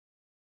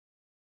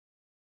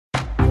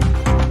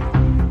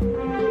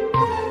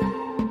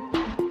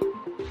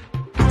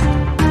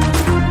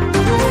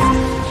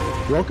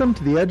Welcome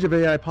to the Edge of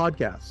AI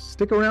podcast.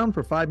 Stick around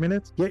for 5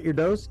 minutes, get your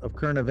dose of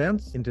current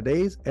events in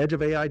today's Edge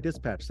of AI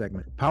dispatch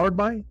segment, powered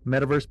by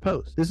Metaverse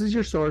Post. This is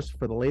your source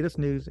for the latest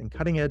news in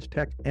cutting-edge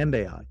tech and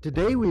AI.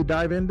 Today, we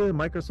dive into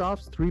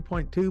Microsoft's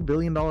 $3.2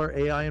 billion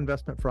AI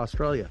investment for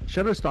Australia,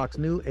 Shutterstock's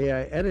new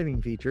AI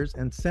editing features,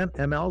 and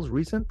CentML's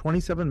recent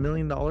 $27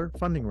 million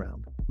funding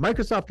round.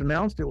 Microsoft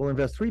announced it will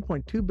invest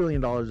 $3.2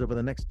 billion over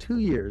the next 2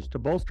 years to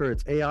bolster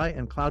its AI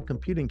and cloud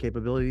computing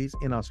capabilities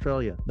in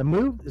Australia. The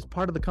move is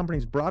part of the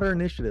company's broader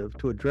initiative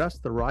to address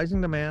the rising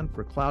demand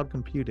for cloud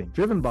computing,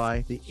 driven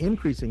by the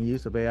increasing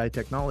use of AI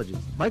technologies.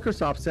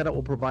 Microsoft said it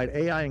will provide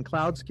AI and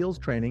cloud skills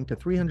training to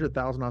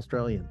 300,000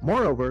 Australians.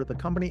 Moreover, the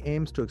company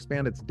aims to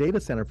expand its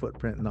data center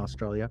footprint in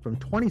Australia from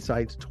 20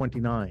 sites to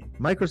 29.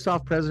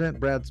 Microsoft President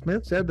Brad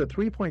Smith said the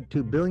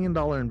 $3.2 billion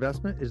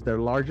investment is their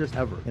largest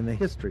ever in the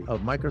history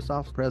of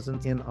Microsoft's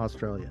presence in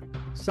Australia.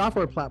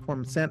 Software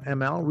platform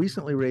CentML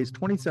recently raised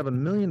 $27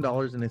 million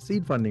in a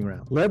seed funding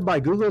round, led by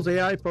Google's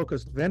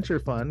AI-focused venture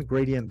fund,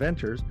 Gradient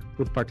Ventures,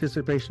 with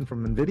participation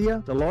from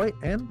NVIDIA, Deloitte,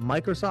 and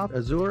Microsoft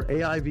Azure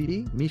AI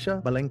VP Misha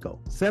Balenko.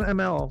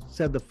 CentML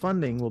said the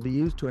funding will be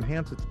used to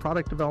enhance its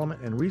product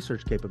development and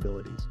research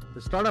capabilities.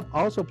 The startup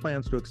also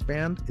plans to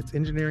expand its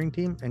engineering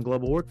team and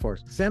global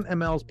workforce.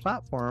 CentML's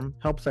platform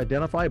helps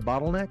identify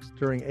bottlenecks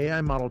during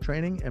AI model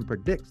training and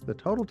predicts the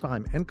total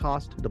time and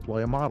cost to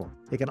deploy a model.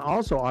 It can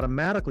also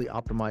automatically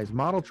optimize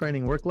model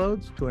training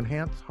workloads to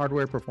enhance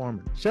hardware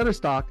performance.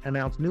 Shutterstock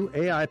announced new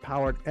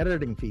AI-powered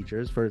editing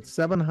features for its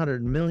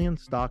 700 million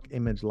stock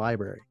image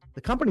library. The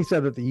company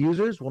said that the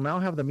users will now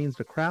have the means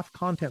to craft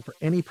content for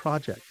any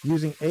project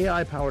using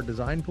AI-powered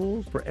design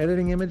tools for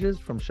editing images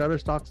from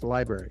Shutterstock's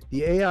library.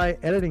 The AI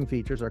editing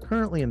features are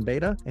currently in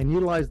beta and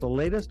utilize the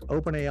latest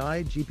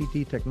OpenAI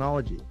GPT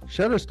technology.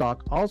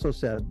 Shutterstock also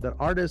said that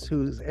artists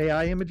whose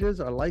AI images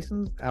are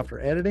licensed after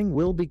editing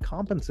will be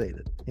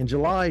compensated. In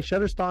July,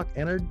 Shutterstock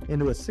entered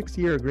into a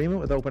 6-year agreement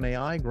with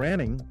OpenAI,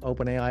 granting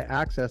OpenAI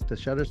access to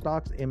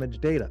Shutterstock's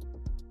image data.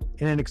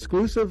 In an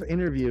exclusive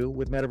interview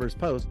with Metaverse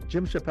Post,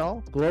 Jim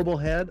Chappell, global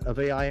head of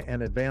AI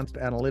and advanced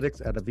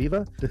analytics at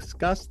AVEVA,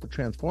 discussed the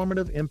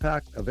transformative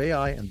impact of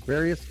AI in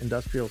various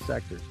industrial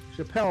sectors.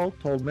 Chappell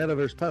told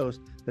Metaverse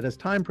Post that as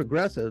time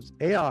progresses,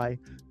 AI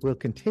will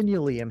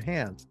continually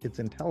enhance its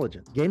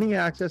intelligence, gaining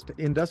access to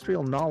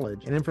industrial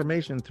knowledge and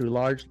information through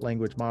large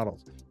language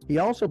models. He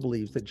also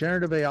believes that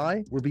generative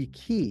AI will be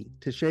key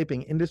to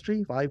shaping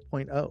Industry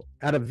 5.0.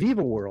 At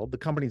AVEVA World, the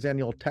company's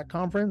annual tech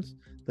conference,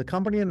 the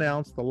company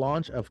announced the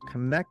launch of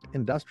Connect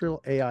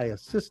Industrial AI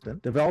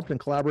Assistant, developed in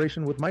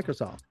collaboration with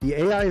Microsoft. The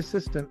AI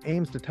Assistant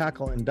aims to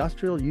tackle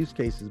industrial use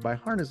cases by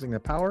harnessing the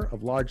power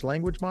of large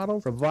language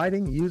models,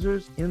 providing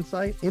users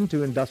insight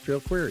into industrial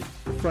queries.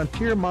 The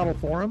Frontier Model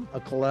Forum, a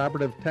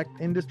collaborative tech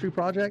industry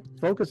project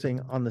focusing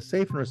on the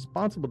safe and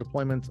responsible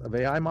deployments of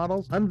AI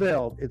models,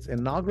 unveiled its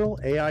inaugural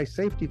AI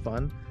Safety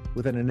Fund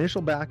with an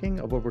initial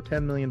backing of over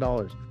 $10 million.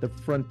 The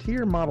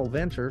Frontier Model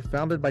Venture,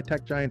 founded by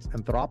tech giants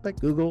Anthropic,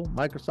 Google,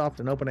 Microsoft,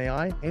 and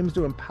OpenAI, aims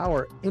to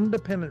empower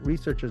independent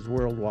researchers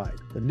worldwide.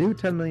 The new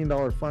 $10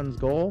 million fund's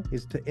goal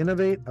is to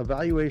innovate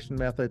evaluation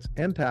methods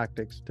and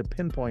tactics to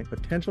pinpoint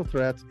potential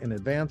threats in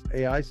advanced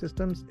AI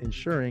systems,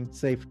 ensuring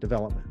safe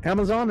development.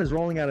 Amazon is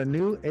rolling out a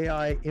new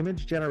AI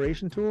image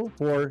generation tool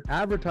for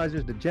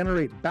advertisers to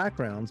generate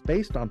backgrounds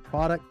based on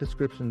product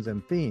descriptions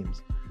and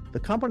themes. The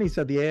company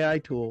said the AI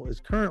tool is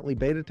currently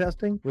beta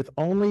testing, with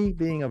only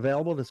being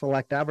available to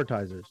select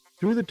advertisers.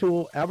 Through the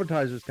tool,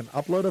 advertisers can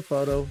upload a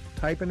photo,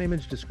 type an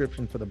image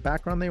description for the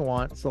background they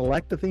want,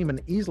 select a theme,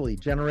 and easily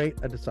generate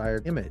a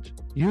desired image.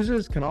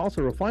 Users can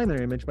also refine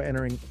their image by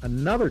entering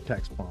another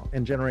text prompt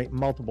and generate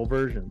multiple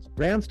versions.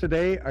 Brands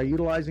today are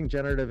utilizing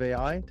generative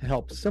AI to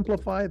help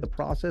simplify the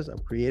process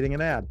of creating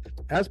an ad.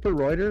 As per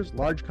Reuters,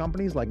 large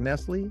companies like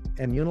Nestle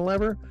and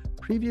Unilever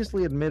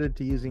previously admitted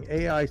to using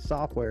AI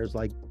softwares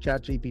like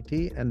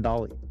ChatGPT and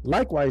DALL-E.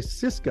 Likewise,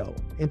 Cisco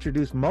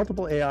introduced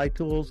multiple AI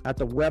tools at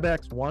the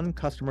Webex One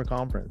customer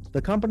conference.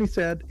 The company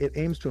said it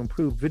aims to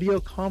improve video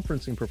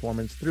conferencing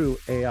performance through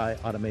AI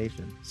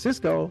automation.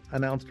 Cisco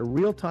announced a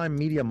real-time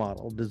media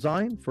model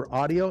designed for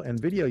audio and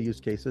video use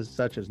cases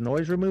such as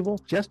noise removal,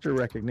 gesture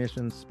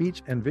recognition,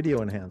 speech, and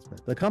video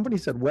enhancement. The company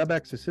said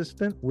Webex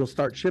Assistant will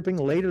start shipping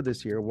later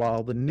this year,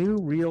 while the new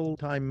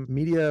real-time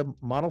media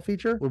model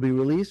feature will be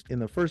released in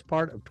the first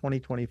part of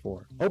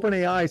 2024.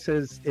 OpenAI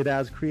says it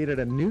has created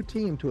a new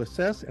team to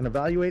assess and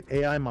evaluate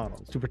AI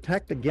models to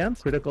protect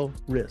against critical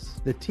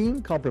risks. The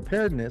team, called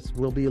Preparedness,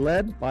 will be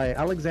led by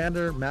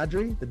Alexander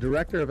Madry, the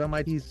director of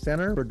MIT's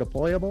Center for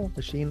Deployable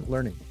Machine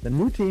Learning. The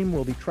new team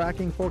will be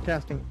tracking,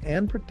 forecasting,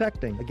 and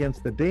protecting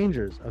against the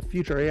dangers of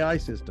future AI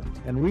systems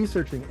and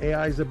researching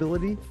AI's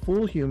ability to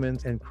fool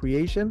humans and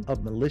creation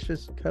of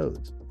malicious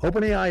codes.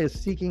 OpenAI is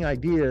seeking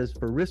ideas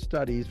for risk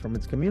studies from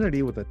its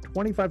community with a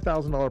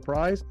 $25,000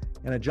 prize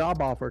and a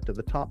job offer to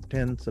the top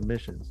 10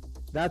 submissions.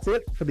 That's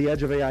it for the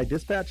Edge of AI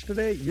Dispatch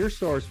today, your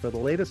source for the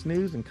latest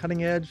news in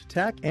cutting-edge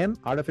tech and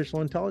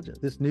artificial intelligence.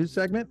 This news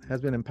segment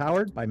has been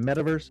empowered by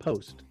Metaverse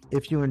Post.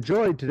 If you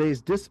enjoyed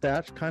today's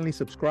dispatch, kindly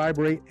subscribe,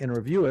 rate, and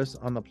review us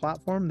on the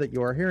platform that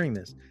you are hearing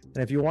this.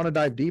 And if you want to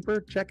dive deeper,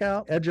 check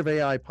out Edge of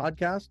AI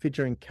podcast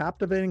featuring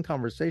captivating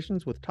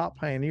conversations with top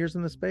pioneers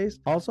in the space,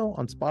 also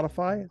on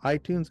Spotify,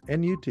 iTunes,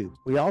 and YouTube.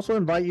 We also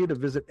invite you to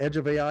visit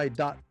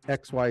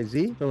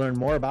edgeofai.xyz to learn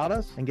more about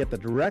us and get the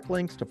direct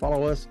links to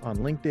follow us on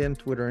LinkedIn,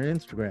 Twitter, and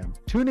Instagram.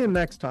 Tune in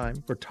next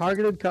time for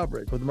targeted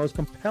coverage with the most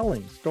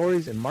compelling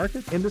stories in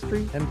market,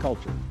 industry, and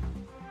culture.